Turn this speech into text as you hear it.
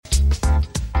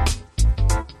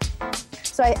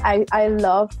So I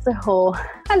love the whole,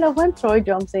 I love when Troy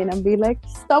jumps in and be like,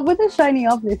 stop with the shiny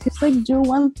object. Just like do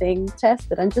one thing,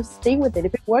 test it and just stay with it.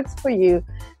 If it works for you,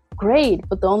 great.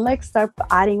 But don't like start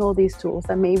adding all these tools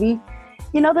and maybe,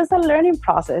 there's a learning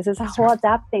process. It's a whole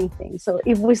adapting thing. So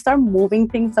if we start moving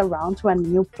things around to a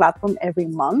new platform every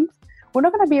month, we're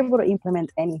not going to be able to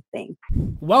implement anything.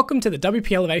 Welcome to the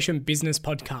WP Elevation Business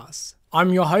Podcast.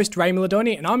 I'm your host, Ray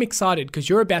Miladoni, and I'm excited because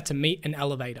you're about to meet an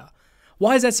elevator.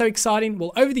 Why is that so exciting?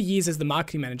 Well, over the years as the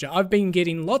marketing manager, I've been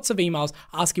getting lots of emails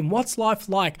asking what's life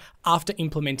like after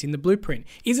implementing the blueprint.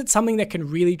 Is it something that can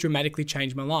really dramatically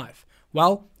change my life?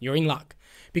 Well, you're in luck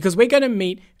because we're going to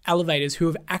meet elevators who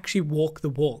have actually walked the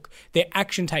walk. They're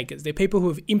action takers. They're people who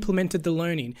have implemented the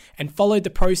learning and followed the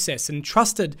process and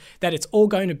trusted that it's all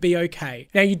going to be okay.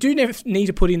 Now, you do need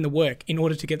to put in the work in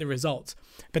order to get the results.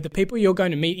 But the people you're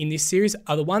going to meet in this series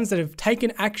are the ones that have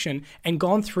taken action and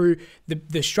gone through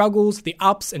the struggles, the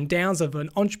ups and downs of an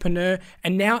entrepreneur,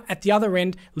 and now at the other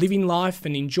end, living life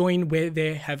and enjoying where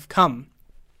they have come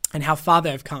and how far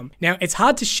they've come. Now, it's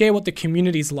hard to share what the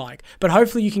community's like, but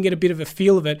hopefully you can get a bit of a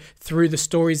feel of it through the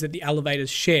stories that the elevators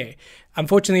share.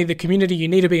 Unfortunately, the community, you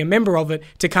need to be a member of it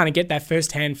to kind of get that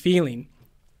first-hand feeling.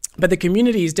 But the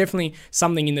community is definitely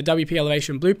something in the WP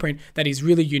Elevation Blueprint that is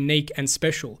really unique and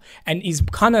special and is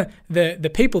kind of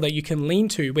the people that you can lean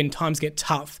to when times get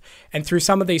tough. And through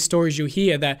some of these stories, you'll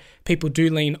hear that people do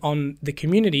lean on the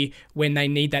community when they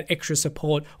need that extra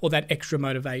support or that extra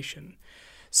motivation.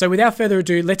 So without further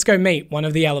ado, let's go meet one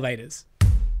of the elevators.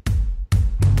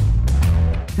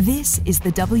 This is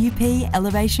the WP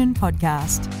Elevation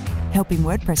Podcast, helping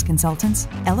WordPress consultants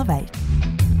elevate.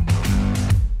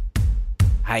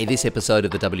 Hey, this episode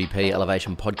of the WP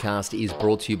Elevation Podcast is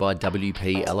brought to you by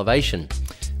WP Elevation.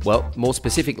 Well, more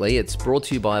specifically, it's brought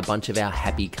to you by a bunch of our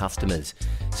happy customers.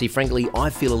 See, frankly, I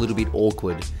feel a little bit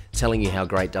awkward telling you how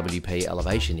great WP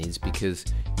Elevation is because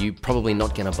you're probably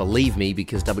not going to believe me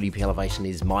because WP Elevation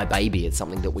is my baby. It's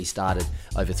something that we started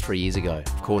over 3 years ago.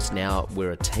 Of course, now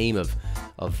we're a team of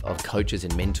coaches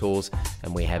and mentors,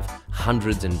 and we have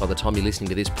hundreds, and by the time you're listening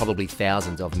to this, probably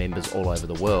thousands of members all over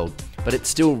the world. But it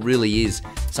still really is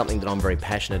something that I'm very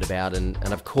passionate about. And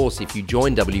of course, if you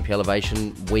join WP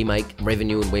Elevation, we make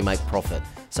revenue and we make profit.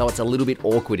 So it's a little bit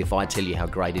awkward if I tell you how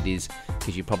great it is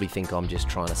because you probably think I'm just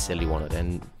trying to sell you on it.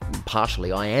 And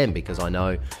partially I am because I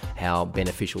know how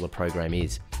beneficial the program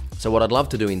is. So what I'd love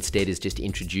to do instead is just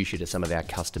introduce you to some of our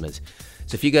customers.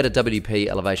 So if you go to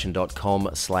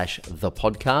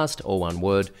wpelevation.com/thepodcast, all one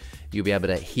word, you'll be able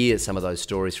to hear some of those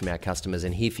stories from our customers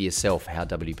and hear for yourself how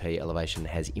WP Elevation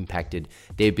has impacted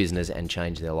their business and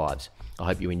changed their lives. I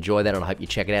hope you enjoy that and I hope you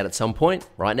check it out at some point.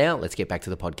 Right now, let's get back to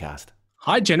the podcast.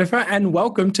 Hi, Jennifer, and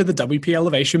welcome to the WP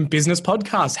Elevation Business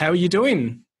Podcast. How are you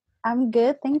doing? I'm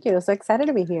good. Thank you. So excited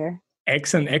to be here.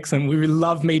 Excellent. We really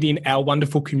love meeting our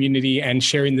wonderful community and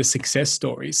sharing the success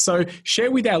stories. So share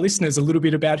with our listeners a little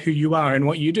bit about who you are and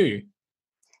what you do.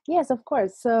 Yes, of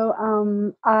course. So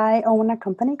I own a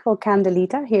company called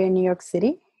Candelita here in New York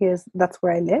City. That's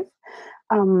where I live.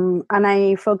 And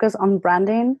I focus on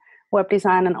branding, web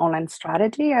design, and online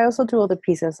strategy. I also do other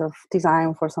pieces of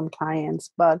design for some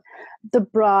clients, but the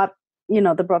broad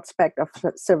spectrum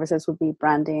of services would be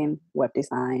branding, web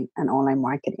design, and online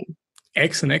marketing.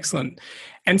 Excellent.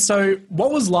 And so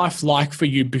what was life like for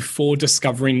you before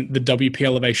discovering the WP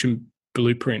Elevation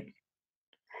Blueprint?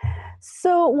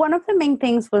 So one of the main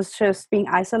things was just being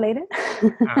isolated.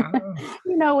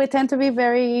 We tend to be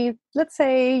very, let's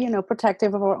say,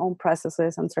 protective of our own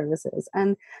processes and services.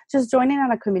 And just joining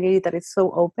on a community that is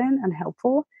so open and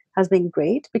helpful has been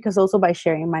great because also by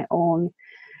sharing my own,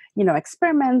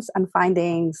 experiments and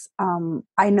findings,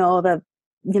 I know that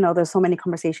there's so many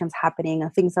conversations happening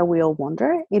and things that we all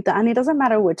wonder. And it doesn't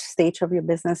matter which stage of your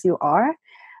business you are.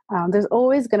 There's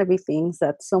always going to be things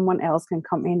that someone else can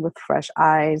come in with fresh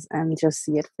eyes and just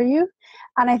see it for you.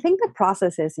 And I think the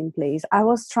process is in place. I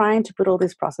was trying to put all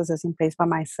these processes in place by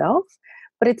myself,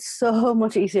 but it's so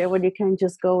much easier when you can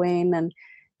just go in and,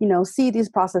 see these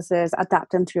processes,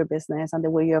 adapt them to your business and the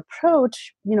way you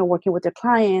approach, working with your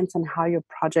clients and how your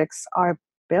projects are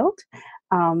built.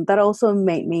 That also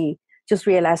made me just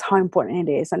realize how important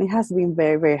it is. And it has been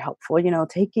very, very helpful,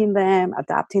 taking them,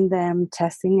 adapting them,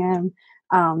 testing them,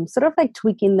 sort of like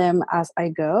tweaking them as I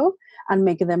go and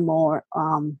making them more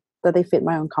that they fit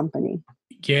my own company.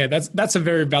 Yeah, that's a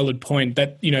very valid point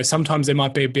that, sometimes there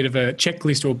might be a bit of a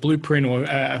checklist or a blueprint or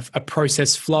a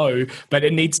process flow, but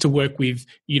it needs to work with,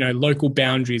 local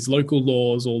boundaries, local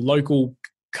laws or local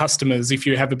customers if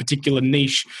you have a particular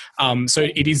niche. So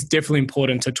it is definitely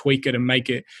important to tweak it and make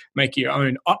it your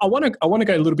own. I want to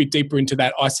go a little bit deeper into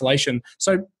that isolation.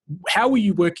 So how were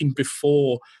you working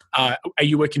before? Are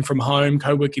you working from home,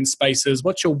 co-working spaces?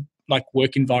 What's your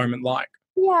work environment like?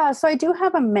 Yeah, so I do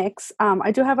have a mix.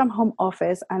 I do have a home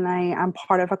office and I am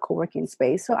part of a co-working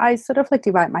space. So I sort of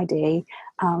divide my day,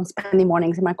 spending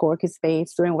mornings in my co-working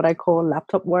space, doing what I call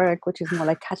laptop work, which is more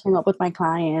like catching up with my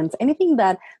clients, anything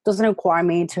that doesn't require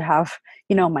me to have,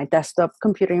 my desktop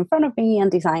computer in front of me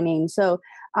and designing. So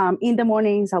in the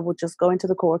mornings, I would just go into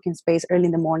the co-working space early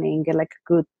in the morning, get a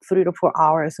good 3 to 4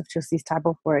 hours of just this type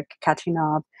of work, catching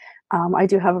up. I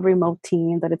do have a remote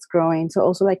team that it's growing. So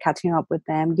also catching up with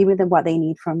them, giving them what they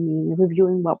need from me,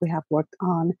 reviewing what we have worked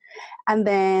on. And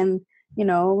then,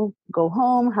 go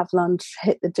home, have lunch,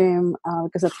 hit the gym,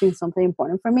 because that's been something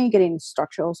important for me, getting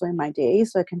structure also in my day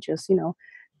so I can just,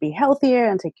 be healthier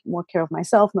and take more care of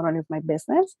myself, not only of my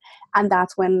business. And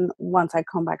that's when, once I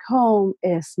come back home,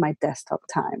 is my desktop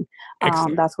time.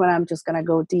 That's when I'm just going to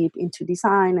go deep into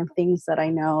design and things that I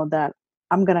know that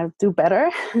I'm going to do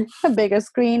better, a bigger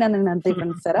screen and in a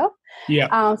different setup.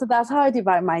 Yeah. So that's how I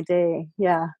divide my day.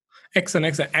 Yeah.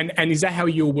 Excellent. And is that how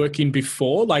you were working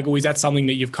before? Or is that something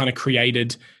that you've kind of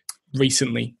created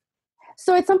recently?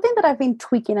 So it's something that I've been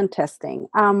tweaking and testing.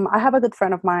 I have a good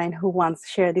friend of mine who once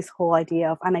shared this whole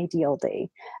idea of an ideal day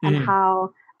and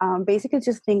how basically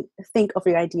just think of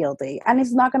your ideal day. And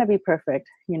it's not going to be perfect,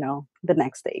 the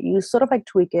next day. You sort of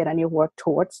tweak it and you work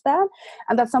towards that.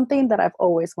 And that's something that I've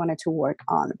always wanted to work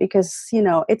on because,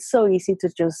 it's so easy to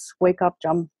just wake up,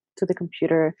 jump to the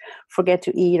computer, forget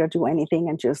to eat or do anything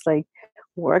and just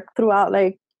work throughout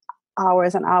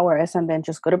hours and hours and then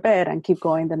just go to bed and keep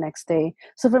going the next day.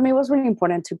 So for me, it was really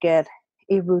important to get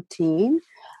a routine.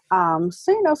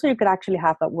 So you could actually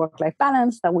have that work-life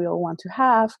balance that we all want to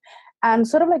have and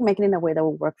sort of make it in a way that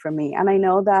will work for me. And I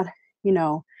know that,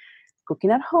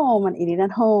 cooking at home and eating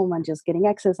at home and just getting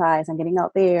exercise and getting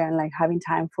out there and having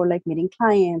time for meeting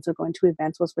clients or going to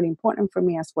events was really important for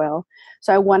me as well.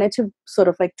 So I wanted to sort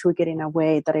of tweak it in a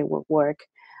way that it would work.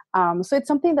 So it's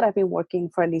something that I've been working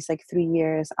for at least 3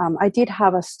 years. I did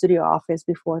have a studio office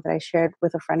before that I shared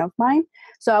with a friend of mine.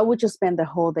 So I would just spend the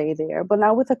whole day there. But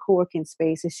now with a co-working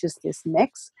space, it's just this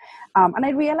mix. And I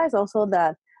realized also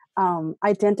that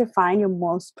identifying your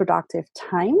most productive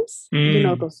times,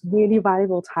 those really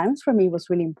valuable times for me was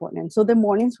really important. So the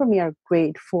mornings for me are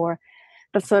great for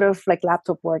the sort of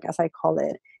laptop work, as I call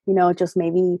it. Just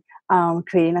maybe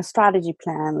creating a strategy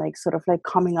plan,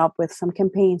 coming up with some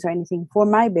campaigns or anything for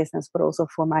my business, but also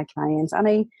for my clients. And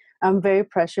I am very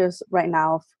precious right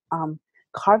now of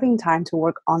carving time to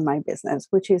work on my business,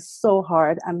 which is so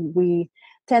hard. And we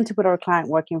tend to put our client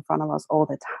work in front of us all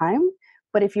the time.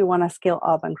 But if you want to scale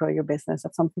up and grow your business,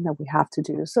 that's something that we have to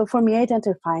do. So for me,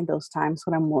 identifying those times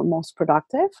when I'm most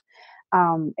productive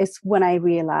is when I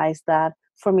realize that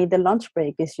for me, the lunch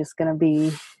break is just going to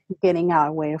be getting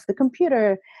out way of the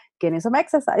computer, getting some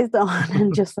exercise done,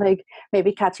 and just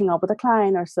maybe catching up with a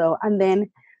client or so. And then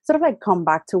sort of come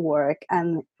back to work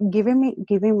and giving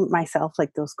myself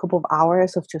those couple of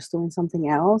hours of just doing something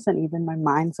else. And even my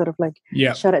mind sort of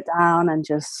shut it down and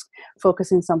just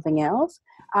focus on something else.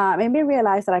 Made me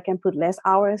realize that I can put less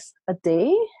hours a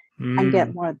day and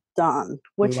get more done,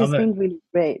 which has been really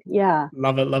great. Yeah.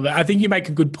 Love it. I think you make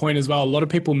a good point as well. A lot of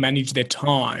people manage their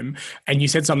time, and you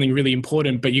said something really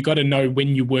important, but you got to know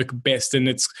when you work best. And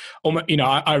it's almost,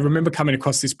 I remember coming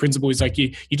across this principle is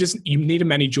you need to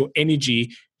manage your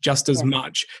energy just as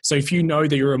much. So if you know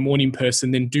that you're a morning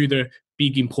person, then do the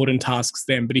big important tasks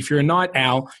then. But if you're a night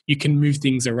owl, you can move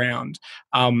things around.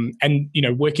 And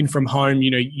working from home,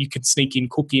 you could sneak in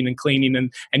cooking and cleaning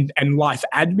and life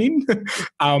admin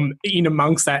in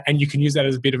amongst that, and you can use that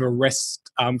as a bit of a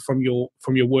rest from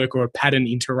your work or a pattern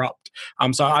interrupt.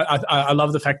 So I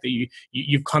love the fact that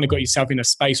you've kind of got yourself in a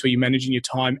space where you're managing your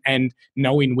time and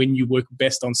knowing when you work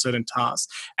best on certain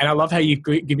tasks. And I love how you've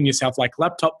given yourself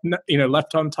laptop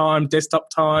time, desktop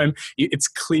time. It's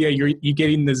clear you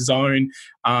get in the zone.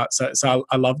 So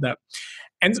I love that.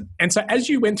 And so as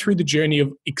you went through the journey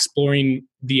of exploring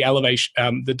the elevation,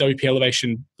 the WP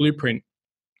Elevation blueprint,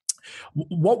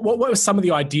 what were some of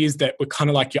the ideas that were kind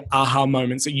of your aha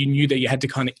moments that you knew that you had to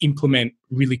kind of implement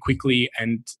really quickly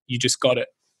and you just got it?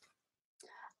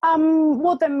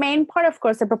 Well, the main part, of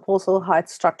course, the proposal, how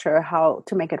it's structured, how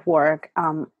to make it work.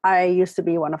 I used to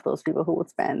be one of those people who would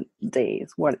spend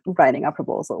days writing a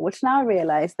proposal, which now I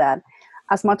realize that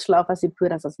as much love as you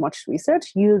put as much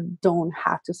research, you don't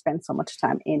have to spend so much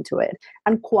time into it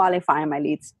and qualifying my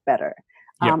leads better.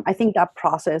 Yep. I think that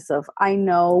process of, I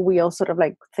know we all sort of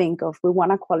think of, we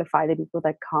want to qualify the people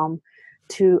that come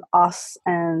to us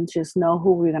and just know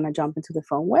who we're going to jump into the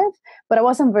phone with. But I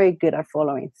wasn't very good at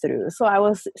following through. So I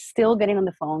was still getting on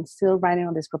the phone, still writing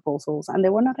on these proposals, and they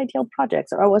were not ideal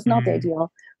projects, or I was not the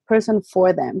ideal person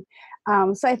for them.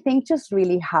 So I think just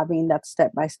really having that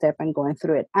step by step and going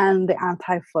through it, and the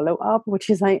anti-follow up, which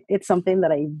is it's something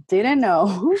that I didn't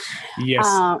know. Yes.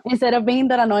 Instead of being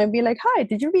that annoying, be like, "Hi,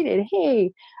 did you read it?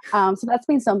 Hey." So that's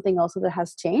been something also that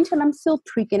has changed, and I'm still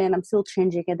tweaking it. I'm still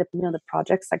changing it depending on the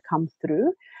projects that come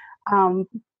through.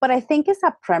 But I think it's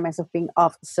that premise of being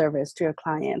of service to your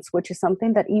clients, which is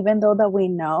something that even though that we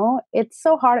know, it's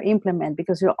so hard to implement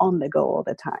because you're on the go all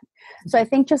the time. So I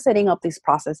think just setting up these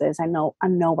processes, I know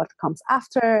what comes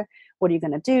after, what are you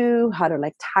going to do, how to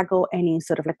like tackle any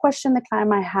sort of like question the client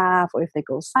might have, or if they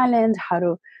go silent, how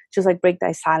to just like break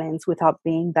that silence without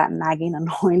being that nagging,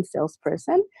 annoying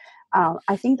salesperson.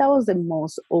 I think that was the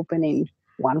most opening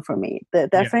one for me.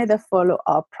 Definitely the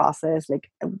follow-up process, like,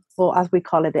 well, as we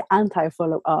call it, the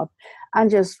anti-follow-up,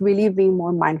 and just really being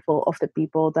more mindful of the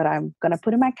people that I'm going to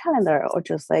put in my calendar, or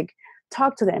just like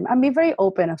talk to them and be very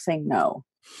open of saying no,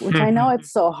 which I know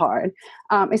it's so hard.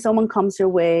 If someone comes your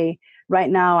way right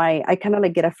now, I kind of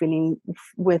like get a feeling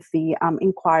with the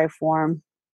inquiry form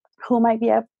who might be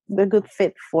a good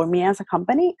fit for me as a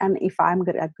company, and if I'm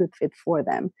a good fit for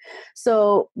them.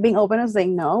 So being open and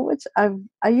saying no, which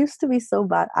I used to be so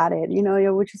bad at it, you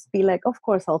would just be like, of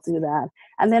course I'll do that.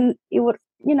 And then it would,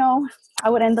 I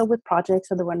would end up with projects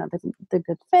that were not the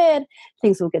good fit,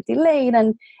 things will get delayed,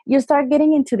 and you start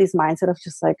getting into this mindset of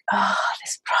just like, oh,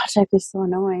 this project is so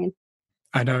annoying.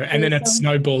 I know. And then it's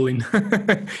snowballing.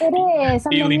 It is.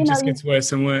 And feeling then, just gets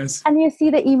worse and worse. And you see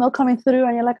the email coming through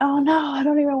and you're like, oh no, I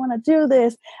don't even want to do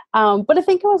this. But I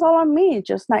think it was all on me,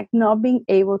 just like not being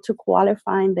able to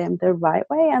qualify them the right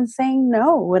way and saying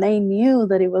no when I knew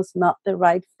that it was not the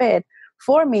right fit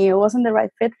for me. It wasn't the right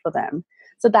fit for them.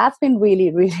 So that's been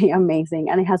really, really amazing.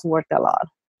 And it has worked a lot.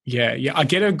 Yeah. I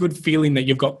get a good feeling that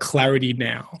you've got clarity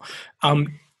now.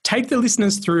 Take the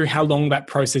listeners through how long that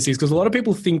process is, because a lot of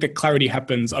people think that clarity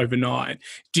happens overnight.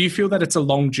 Do you feel that it's a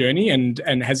long journey, and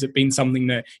has it been something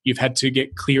that you've had to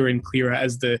get clearer and clearer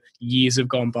as the years have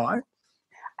gone by?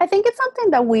 I think it's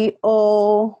something that we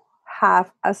all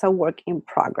have as a work in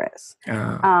progress,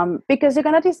 because you're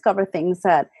going to discover things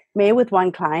that maybe with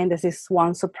one client, there's this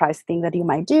one surprise thing that you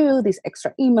might do, this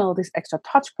extra email, this extra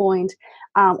touch point,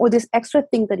 or this extra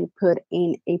thing that you put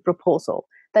in a proposal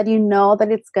that you know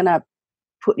that it's going to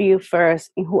put you first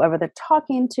in whoever they're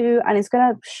talking to, and it's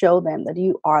going to show them that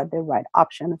you are the right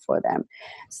option for them.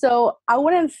 So I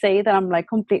wouldn't say that I'm like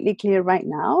completely clear right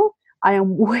now. I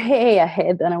am way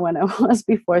ahead than when I was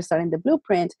before starting the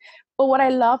blueprint. But what I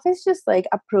love is just like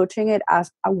approaching it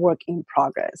as a work in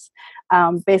progress.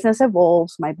 Business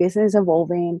evolves, my business is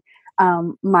evolving.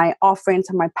 My offerings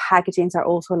and my packagings are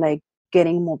also like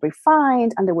getting more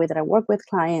refined, and the way that I work with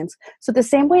clients. So the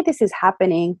same way this is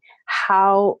happening,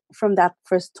 how from that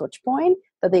first touch point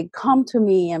that they come to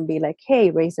me and be like,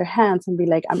 hey, raise their hands and be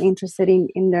like, I'm interested in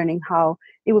learning how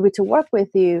it would be to work with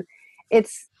you.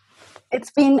 It's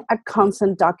been a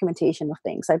constant documentation of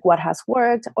things, like what has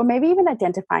worked, or maybe even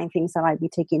identifying things that might be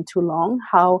taking too long,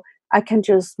 how I can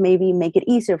just maybe make it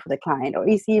easier for the client, or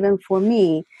easy even for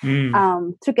me,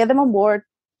 to get them on board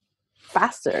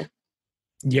faster.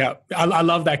 Yeah, I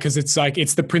love that, because it's like,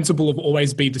 it's the principle of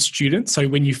always be the student. So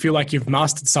when you feel like you've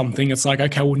mastered something, it's like,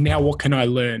 okay, well, now what can I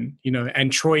learn?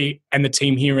 And Troy and the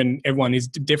team here and everyone is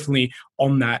definitely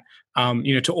on that,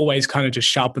 to always kind of just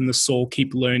sharpen the saw,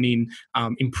 keep learning,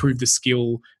 improve the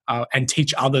skill, and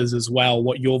teach others as well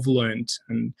what you've learned.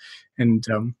 And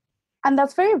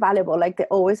that's very valuable. Like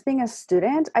always being a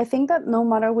student, I think that no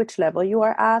matter which level you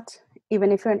are at,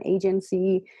 even if you're an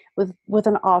agency with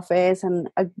an office and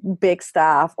a big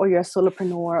staff, or you're a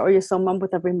solopreneur, or you're someone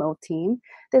with a remote team,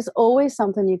 there's always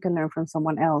something you can learn from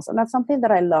someone else. And that's something that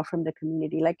I love from the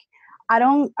community. Like, I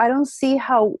don't see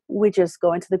how we just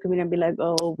go into the community and be like,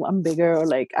 oh, I'm bigger, or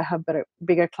like I have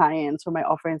bigger clients, or my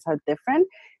offerings are different.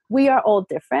 We are all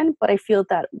different, but I feel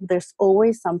that there's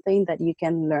always something that you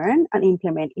can learn and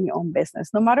implement in your own business,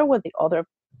 no matter what the other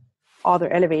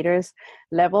elevators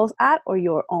levels at, or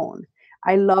your own.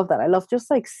 I love that. I love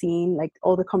just like seeing like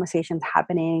all the conversations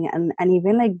happening, and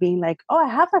even like being like, oh, I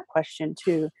have that question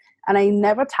too. And I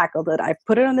never tackled it. I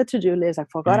put it on the to-do list. I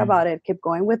forgot about it, kept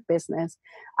going with business.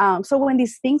 So when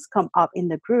these things come up in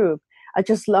the group, I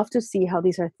just love to see how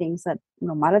these are things that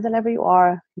no matter the level you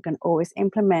are, you can always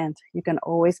implement. You can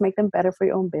always make them better for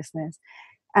your own business.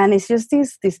 And it's just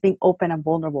this being open and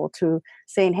vulnerable to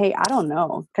saying, hey, I don't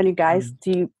know. Can you guys,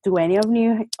 do any of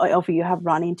you have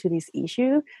run into this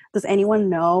issue? Does anyone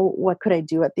know what could I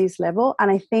do at this level?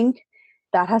 And I think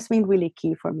that has been really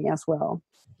key for me as well.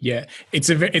 Yeah, it's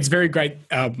very great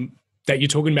that you're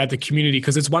talking about the community,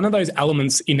 because it's one of those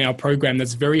elements in our program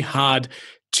that's very hard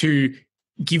to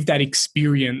give that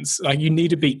experience. Like, you need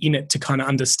to be in it to kind of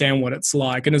understand what it's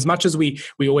like. And as much as we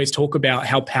always talk about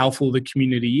how powerful the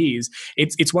community is,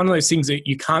 it's one of those things that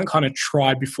you can't kind of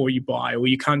try before you buy, or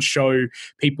you can't show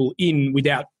people in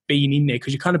without being in there,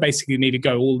 because you kind of basically need to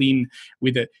go all in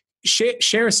with it.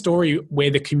 Share a story where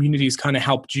the community has kind of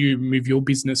helped you move your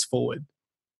business forward.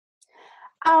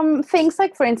 Things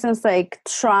like, for instance, like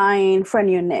trying for a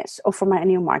new niche or for a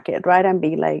new market, right? And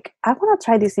be like, I want to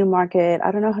try this new market. I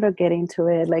don't know how to get into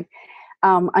it. Like,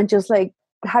 and just like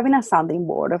having a sounding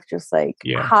board of just like,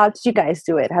 how did you guys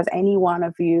do it? Has any one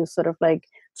of you sort of like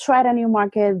tried a new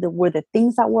market? Were the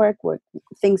things that worked, were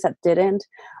things that didn't?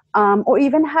 Or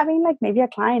even having like maybe a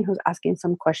client who's asking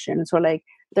some questions, or like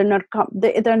they're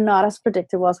not as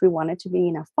predictable as we want it to be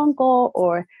in a phone call,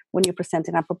 or when you're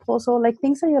presenting a proposal, like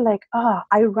things that you're like,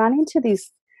 I ran into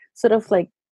this sort of like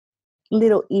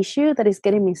little issue that is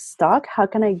getting me stuck. How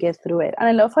can I get through it? And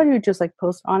I love how you just like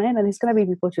post on it, and it's going to be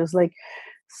people just like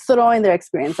throwing their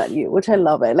experience at you, which I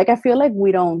love it. Like, I feel like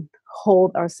we don't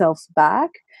hold ourselves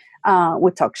back.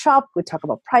 We talk shop, we talk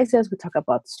about prices, we talk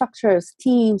about structures,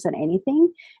 teams, and anything,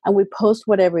 and we post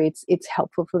whatever it's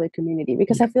helpful for the community.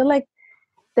 Because I feel like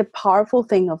the powerful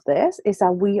thing of this is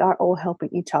that we are all helping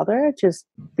each other just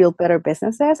build better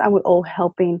businesses, and we're all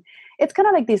helping. It's kind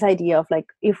of like this idea of like,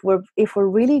 if we're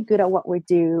really good at what we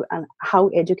do, and how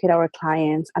we educate our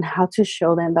clients, and how to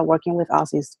show them that working with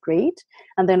us is great,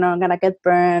 and they're not gonna get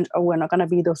burned, or we're not gonna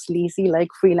be those lazy like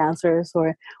freelancers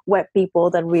or web people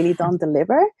that really don't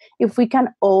deliver. If we can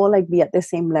all like be at the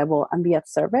same level and be at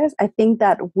service, I think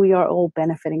that we are all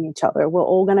benefiting each other. We're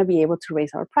all gonna be able to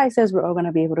raise our prices. We're all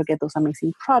gonna be able to get those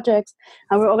amazing projects,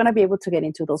 and we're all gonna be able to get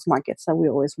into those markets that we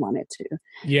always wanted to.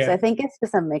 Yeah. So I think it's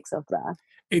just a mix of that.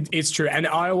 It's true. And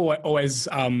I always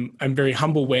am very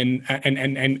humble when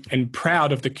and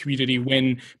proud of the community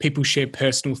when people share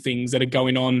personal things that are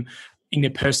going on in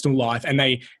their personal life, and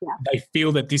they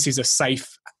feel that this is a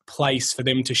safe place for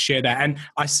them to share that. And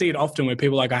I see it often where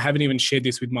people are like, I haven't even shared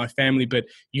this with my family, but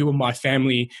you are my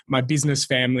family, my business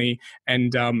family,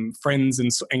 and friends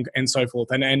and so forth.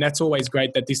 And that's always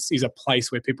great, that this is a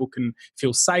place where people can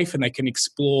feel safe and they can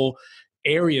explore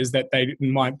areas that they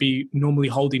might be normally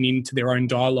holding into their own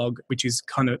dialogue, which is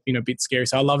kind of, a bit scary.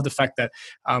 So I love the fact that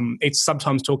it's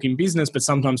sometimes talking business, but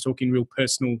sometimes talking real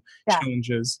personal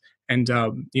challenges. And,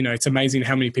 it's amazing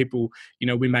how many people,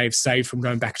 we may have saved from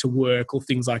going back to work or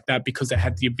things like that, because they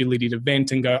had the ability to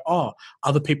vent and go,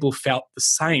 other people felt the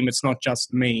same. It's not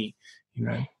just me.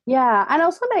 Yeah. And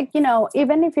also like,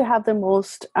 even if you have the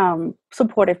most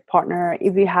supportive partner,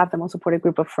 if you have the most supportive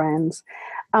group of friends,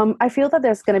 I feel that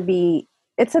there's going to be,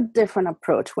 it's a different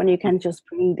approach when you can just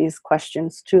bring these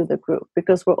questions to the group,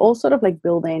 because we're all sort of like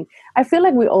building. I feel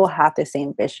like we all have the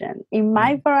same vision. It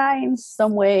might vary in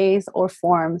some ways or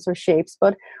forms or shapes,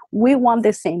 but we want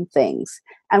the same things,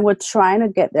 and we're trying to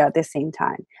get there at the same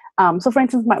time. So for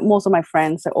instance, most of my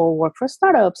friends, they all work for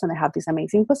startups and they have these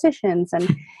amazing positions.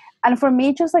 And for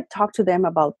me, just like talk to them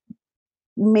about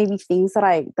maybe things that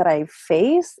I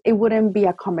face, it wouldn't be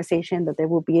a conversation that they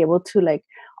will be able to like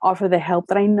offer the help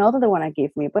that I know that they want to give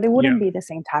me, but it wouldn't be the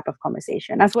same type of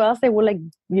conversation. As well as they would like,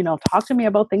 talk to me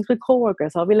about things with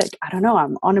coworkers. I'll be like, I don't know,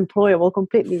 I'm unemployable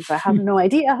completely, so I have no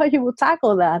idea how you will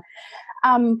tackle that.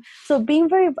 So being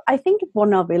I think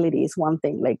vulnerability is one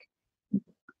thing. Like,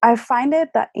 I find it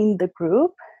that in the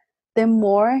group, the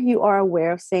more you are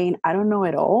aware of saying, I don't know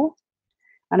at all,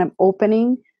 and I'm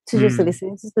opening to just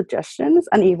listening to suggestions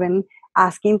and even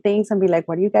asking things and be like,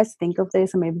 what do you guys think of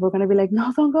this? And maybe we're going to be like,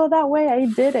 no, don't go that way. I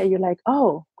did it. You're like,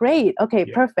 oh, great. Okay,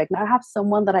 perfect. Now I have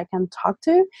someone that I can talk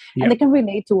to and they can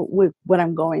relate to what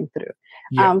I'm going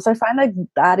through. So I find like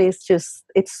that is just,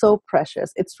 it's so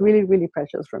precious. It's really, really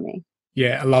precious for me.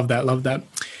 Yeah, I love that. Love that.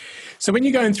 So when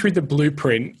you're going through the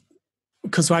blueprint,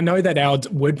 because I know that our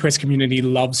WordPress community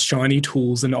loves shiny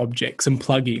tools and objects and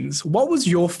plugins. What was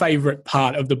your favorite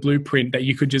part of the blueprint that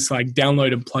you could just like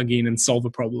download and plug in and solve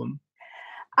a problem?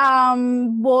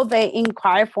 Well, the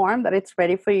inquiry form that it's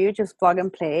ready for you, just plug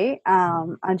and play.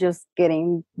 And just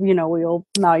getting, we all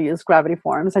now use Gravity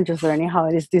Forms, and just learning how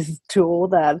it is this tool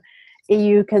that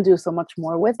you can do so much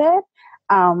more with it.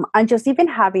 And just even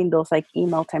having those like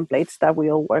email templates that we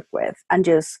all work with, and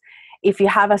just, if you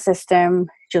have a system,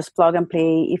 just plug and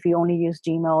play. If you only use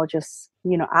Gmail, just,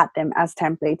 add them as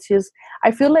templates.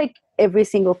 I feel like every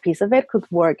single piece of it could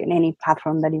work in any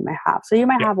platform that you might have. So you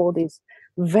might have all these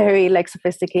very like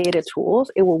sophisticated tools,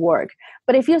 it will work.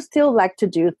 But if you still like to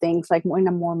do things like in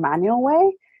a more manual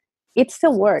way, it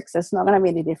still works. It's not going to be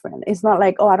any different. It's not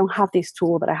like, oh, I don't have this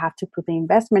tool that I have to put the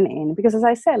investment in. Because as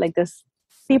I said, like there's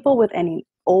people with any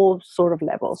all sort of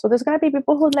levels. So there's going to be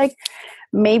people who like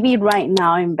maybe right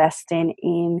now investing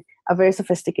in a very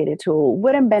sophisticated tool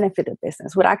wouldn't benefit the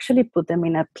business, would actually put them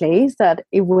in a place that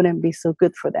it wouldn't be so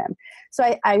good for them.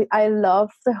 So I love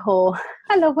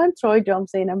I love when Troy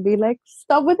jumps in and be like,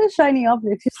 stop with the shiny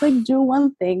object. Just like do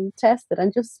one thing, test it,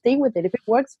 and just stay with it. If it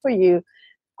works for you,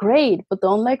 great. But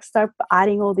don't like start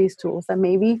adding all these tools and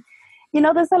maybe,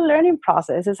 there's a learning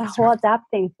process. It's a whole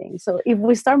adapting thing. So if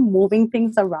we start moving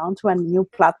things around to a new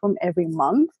platform every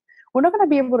month, we're not going to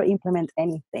be able to implement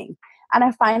anything. And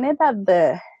I find it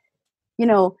that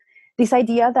this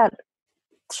idea that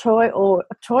Troy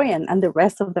and the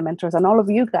rest of the mentors and all of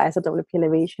you guys at WP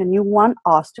Elevation, you want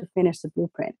us to finish the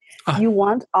blueprint. You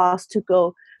want us to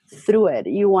go through it.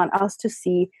 You want us to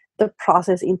see the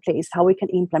process in place, how we can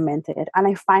implement it. And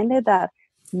I find it that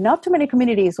not too many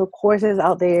communities or courses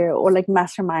out there or like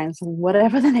masterminds,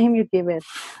 whatever the name you give it.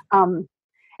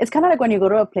 It's kind of like when you go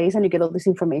to a place and you get all this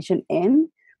information in,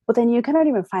 but then you cannot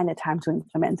even find the time to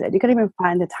implement it. You can't even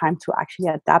find the time to actually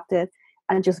adapt it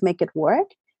and just make it work.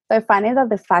 So I find it that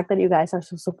the fact that you guys are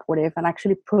so supportive and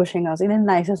actually pushing us in the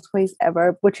nicest ways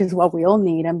ever, which is what we all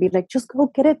need, and be like, just go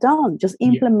get it done, just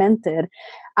implement it.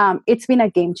 It's been a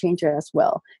game changer as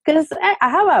well. Because I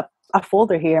have a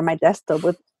folder here on my desktop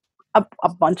with a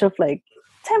bunch of like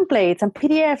templates and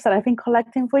PDFs that I've been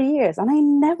collecting for years, and I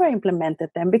never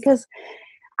implemented them because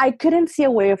I couldn't see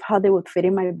a way of how they would fit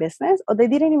in my business, or they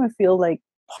didn't even feel like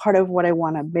part of what I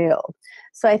want to build.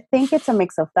 So I think it's a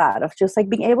mix of that, of just like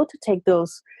being able to take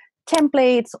those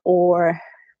templates or,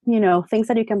 things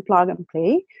that you can plug and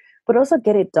play, but also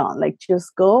get it done. Like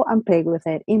just go and play with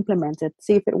it, implement it,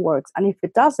 see if it works. And if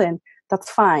it doesn't, that's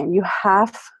fine. You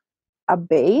have a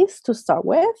base to start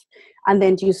with, and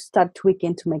then you start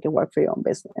tweaking to make it work for your own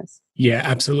business. Yeah,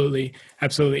 absolutely.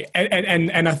 Absolutely.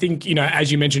 And I think,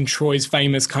 as you mentioned, Troy's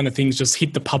famous kind of things, just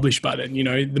hit the publish button.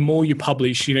 The more you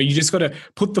publish, you just got to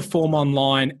put the form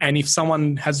online, and if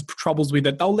someone has troubles with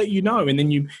it, they'll let you know, and then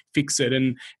you fix it.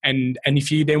 And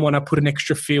if you then want to put an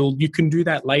extra field, you can do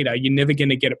that later. You're never going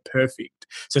to get it perfect.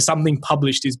 So something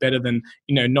published is better than,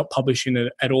 not publishing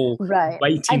it at all, right?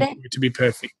 Waiting for it to be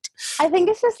perfect. I think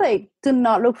it's just like, do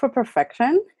not look for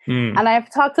perfection. And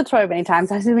I've talked to Troy many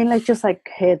times. I've been like, just like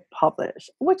hit publish,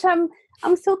 which I'm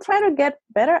still trying to get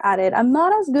better at it. I'm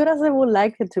not as good as I would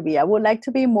like it to be. I would like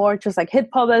to be more just like hit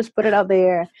publish, put it out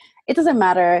there. It doesn't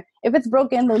matter. If it's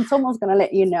broken, then someone's going to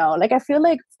let you know. Like, I feel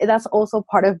like that's also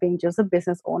part of being just a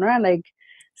business owner and like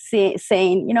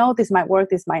saying, this might work,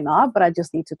 this might not, but I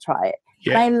just need to try it.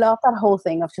 Yeah. And I love that whole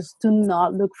thing of just do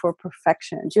not look for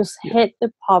perfection. Just hit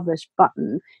the publish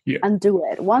button and do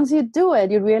it. Once you do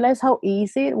it, you realize how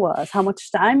easy it was, how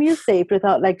much time you saved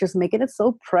without like just making it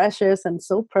so precious and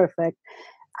so perfect.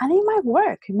 And it might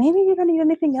work. Maybe you don't need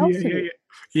anything else to do.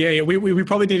 Yeah. We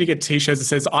probably need to get t-shirts that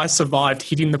says, I survived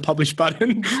hitting the publish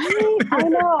button. I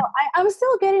know. I'm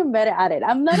still getting better at it.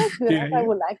 I'm not as good as I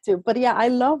would like to. But I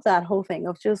love that whole thing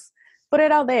of just put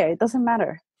it out there. It doesn't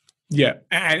matter. Yeah,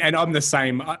 and I'm the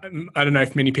same. I don't know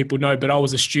if many people know, but I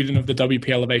was a student of the WP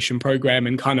Elevation program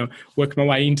and kind of worked my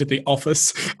way into the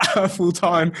office full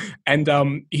time. And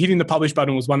hitting the publish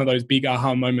button was one of those big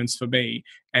aha moments for me.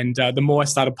 And the more I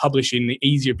started publishing, the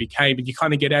easier it became. And you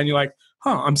kind of get out and you're like,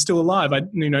 I'm still alive.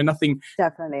 Nothing.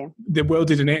 Definitely. The world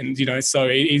didn't end, So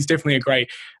it is definitely a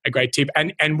great tip.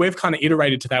 And we've kind of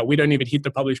iterated to that. We don't even hit the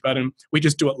publish button. We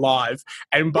just do it live.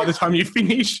 And by the time you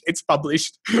finish, it's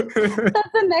published. That's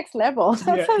the next level.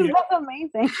 That's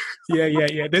amazing.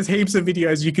 Yeah. There's heaps of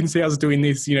videos. You can see us doing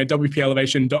this,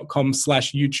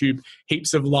 wpelevation.com/YouTube,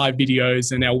 heaps of live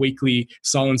videos. And our weekly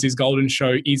Silence is Golden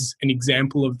show is an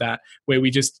example of that, where we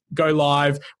just go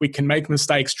live. We can make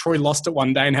mistakes. Troy lost it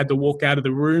one day and had to walk out of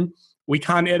the room. We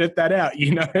can't edit that out,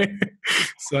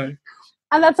 So,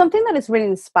 and that's something that is really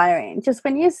inspiring. Just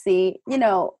when you see,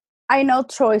 I know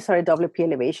Troy started WP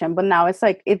Elevation, but now it's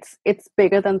like it's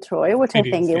bigger than Troy, which I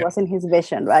think it wasn't his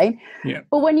vision, right? Yeah.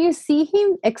 But when you see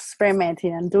him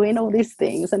experimenting and doing all these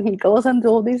things, and he goes and do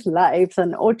all these lives,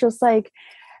 or just like,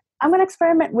 I'm going to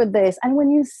experiment with this. And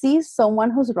when you see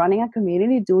someone who's running a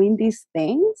community doing these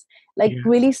things, like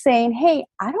really saying, hey,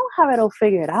 I don't have it all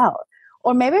figured out.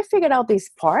 Or maybe I figured out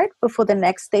this part, but for the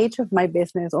next stage of my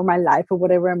business or my life or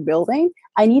whatever I'm building,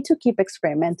 I need to keep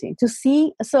experimenting to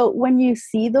see. So when you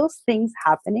see those things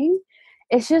happening,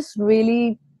 it's just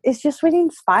really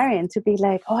inspiring to be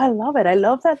like, oh, I love it. I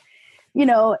love that,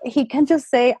 he can just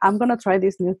say, I'm going to try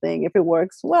this new thing. If it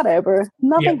works, whatever,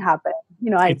 nothing happened.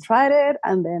 I tried it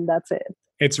and then that's it.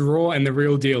 It's raw and the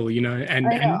real deal,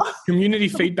 and community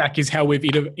feedback is how we've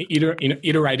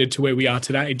iterated to where we are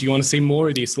today. Do you want to see more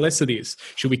of this, less of this?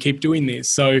 Should we keep doing this?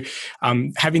 So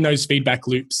having those feedback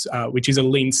loops, which is a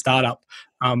lean startup,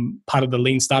 part of the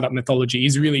lean startup methodology,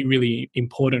 is really, really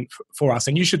important for us.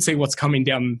 And you should see what's coming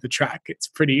down the track. It's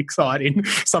pretty exciting.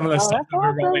 Some of the stuff that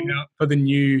we're rolling out for the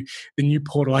new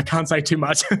portal. I can't say too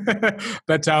much,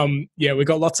 but we've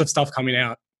got lots of stuff coming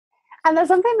out. And there's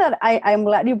something that I'm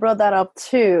glad you brought that up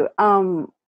too.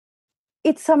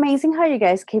 It's amazing how you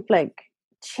guys keep like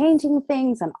changing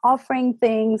things and offering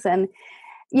things. And,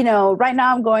 right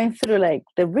now I'm going through like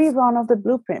the rerun of the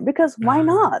blueprint, because why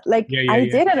not? Like I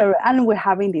did it, and we're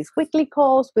having these weekly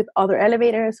calls with other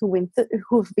elevators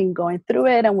who've been going through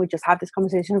it. And we just have this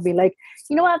conversation to be like,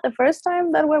 you know what, the first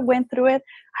time that we went through it,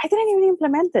 I didn't even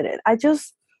implement it. I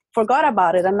just forgot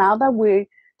about it. And now that we're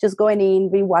just going in,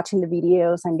 rewatching the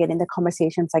videos and getting the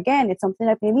conversations again, it's something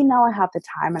that maybe now I have the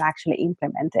time and actually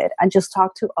implement it and just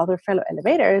talk to other fellow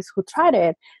elevators who tried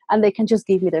it, and they can just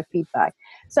give me their feedback.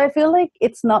 So I feel like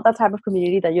it's not that type of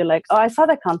community that you're like, oh, I saw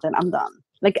the content, I'm done.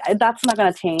 Like that's not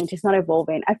going to change. It's not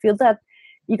evolving. I feel that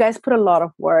you guys put a lot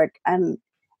of work and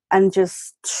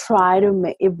just try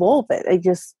to evolve it. I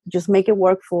just make it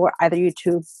work for either you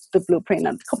took the blueprint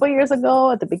a couple of years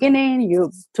ago at the beginning, you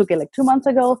took it like 2 months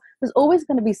ago. There's always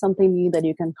going to be something new that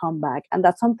you can come back. And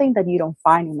that's something that you don't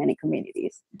find in many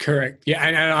communities. Correct. Yeah,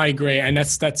 and I agree. And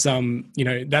that's that's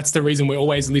the reason we're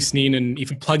always listening. And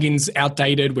if a plugin's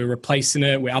outdated, we're replacing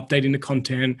it, we're updating the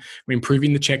content, we're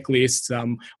improving the checklists,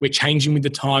 we're changing with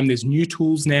the time. There's new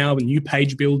tools now and new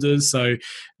page builders. So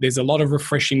there's a lot of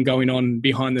refreshing going on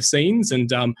behind the scenes,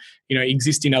 and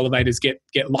existing elevators get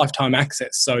lifetime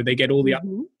access, so they get all the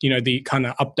the kind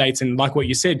of updates. And like what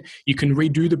you said, you can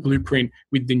redo the blueprint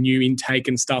with the new intake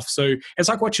and stuff. So it's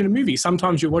like watching a movie.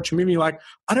 Sometimes you watch a movie, you're like,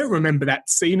 I don't remember that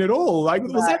scene at all. Like,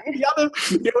 was that the other?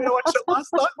 When I watched it last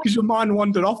night, because your mind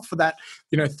wandered off for that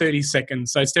 30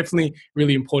 seconds. So it's definitely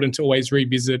really important to always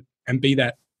revisit and be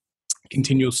that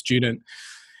continual student.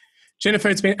 Jennifer,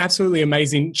 it's been absolutely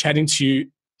amazing chatting to you.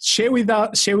 Share with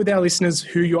our listeners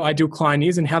who your ideal client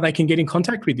is and how they can get in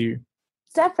contact with you.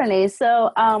 Definitely.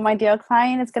 So my ideal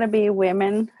client is going to be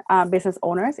women business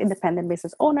owners, independent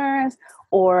business owners,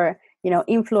 or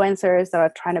influencers that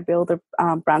are trying to build their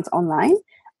brands online.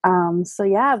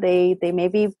 They may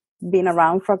be been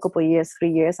around for a couple of years,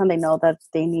 3 years, and they know that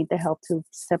they need the help to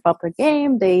step up their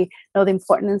game. They know the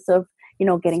importance of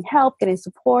getting help, getting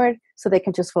support, so they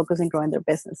can just focus on growing their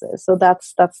businesses. So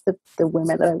that's the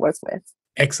women that I work with.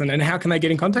 Excellent. And how can they get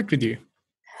in contact with you?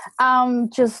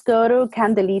 Just go to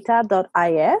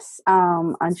candelita.is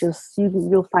and just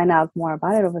you'll find out more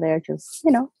about it over there. Just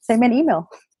send me an email.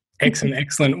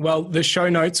 Excellent. Well, the show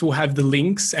notes will have the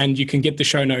links, and you can get the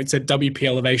show notes at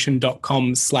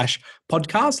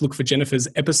wplelevation.com/podcast. Look for Jennifer's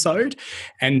episode.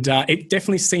 And it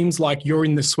definitely seems like you're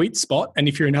in the sweet spot. And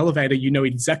if you're an elevator, you know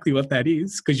exactly what that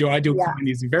is, because your ideal client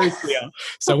is very clear.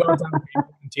 So well done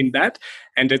in that.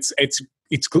 And it's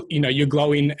you're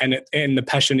glowing, and the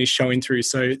passion is showing through.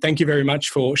 So thank you very much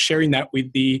for sharing that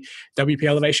with the WP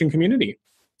Elevation community.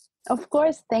 Of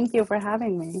course. Thank you for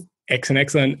having me.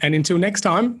 Excellent. And until next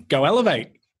time, go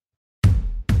elevate.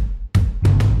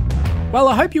 Well,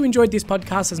 I hope you enjoyed this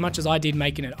podcast as much as I did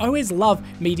making it. I always love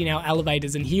meeting our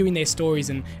elevators and hearing their stories,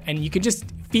 and you can just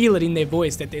feel it in their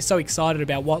voice that they're so excited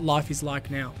about what life is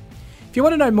like now. If you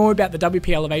want to know more about the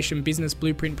WP Elevation Business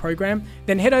Blueprint Program,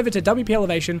 then head over to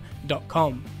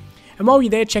wplelevation.com. And while you're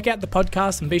there, check out the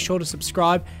podcast and be sure to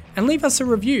subscribe and leave us a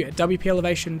review at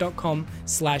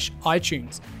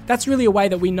wplelevation.com/iTunes. That's really a way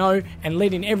that we know and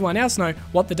letting everyone else know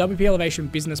what the WP Elevation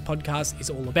Business Podcast is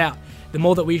all about. The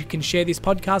more that we can share this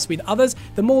podcast with others,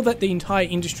 the more that the entire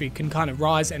industry can kind of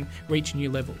rise and reach new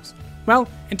levels. Well,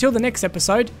 until the next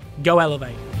episode, go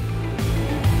elevate.